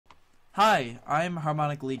Hi, I'm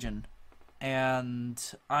Harmonic Legion, and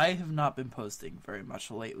I have not been posting very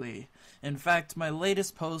much lately. In fact, my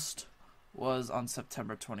latest post was on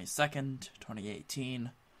September 22nd,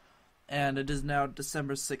 2018, and it is now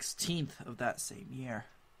December 16th of that same year.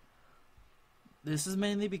 This is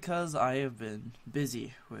mainly because I have been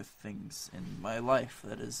busy with things in my life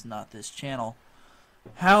that is not this channel.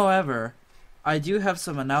 However, I do have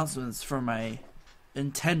some announcements for my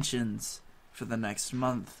intentions for the next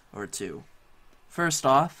month or two. First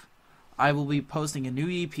off, I will be posting a new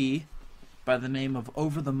EP by the name of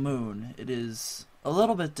Over the Moon. It is a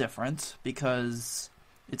little bit different because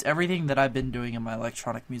it's everything that I've been doing in my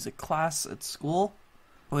electronic music class at school,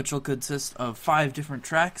 which will consist of 5 different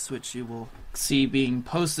tracks, which you will see being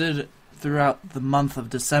posted throughout the month of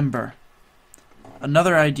December.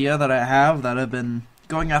 Another idea that I have that I've been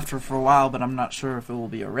going after for a while, but I'm not sure if it will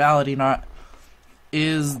be a reality or not,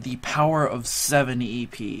 is the Power of 7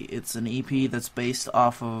 EP. It's an EP that's based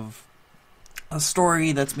off of a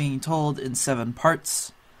story that's being told in 7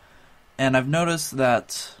 parts, and I've noticed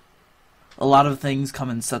that a lot of things come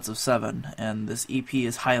in sets of 7, and this EP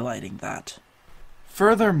is highlighting that.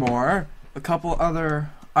 Furthermore, a couple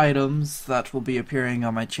other items that will be appearing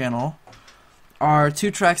on my channel are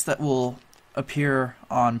 2 tracks that will appear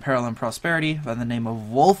on Parallel Prosperity by the name of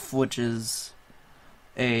Wolf, which is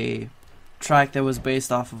a track that was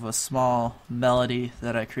based off of a small melody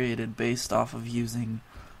that I created based off of using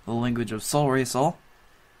the language of Soul Ray Soul,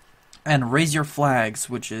 and Raise Your Flags,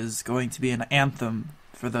 which is going to be an anthem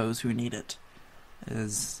for those who need it,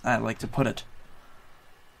 as I like to put it.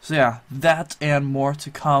 So yeah, that and more to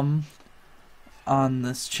come on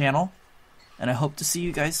this channel, and I hope to see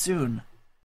you guys soon.